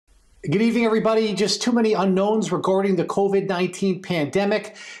Good evening, everybody. Just too many unknowns regarding the COVID-19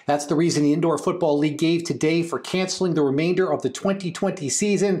 pandemic. That's the reason the Indoor Football League gave today for canceling the remainder of the 2020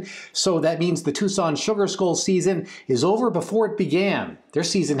 season. So that means the Tucson Sugar Skulls season is over before it began. Their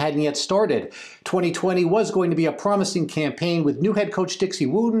season hadn't yet started. 2020 was going to be a promising campaign with new head coach Dixie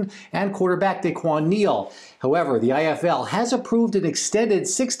Wooten and quarterback Daquan Neal. However, the IFL has approved an extended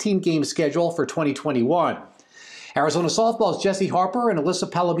 16-game schedule for 2021. Arizona softball's Jesse Harper and Alyssa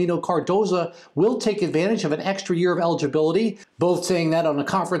Palomino Cardoza will take advantage of an extra year of eligibility, both saying that on a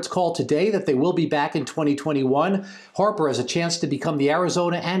conference call today that they will be back in 2021. Harper has a chance to become the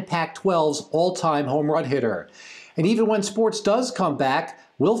Arizona and Pac-12's all-time home run hitter. And even when sports does come back,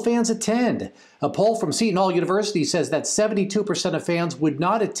 will fans attend? A poll from Seton Hall University says that 72% of fans would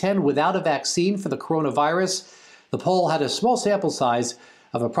not attend without a vaccine for the coronavirus. The poll had a small sample size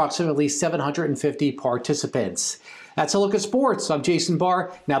of approximately 750 participants. That's a look at sports. I'm Jason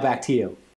Barr. Now back to you.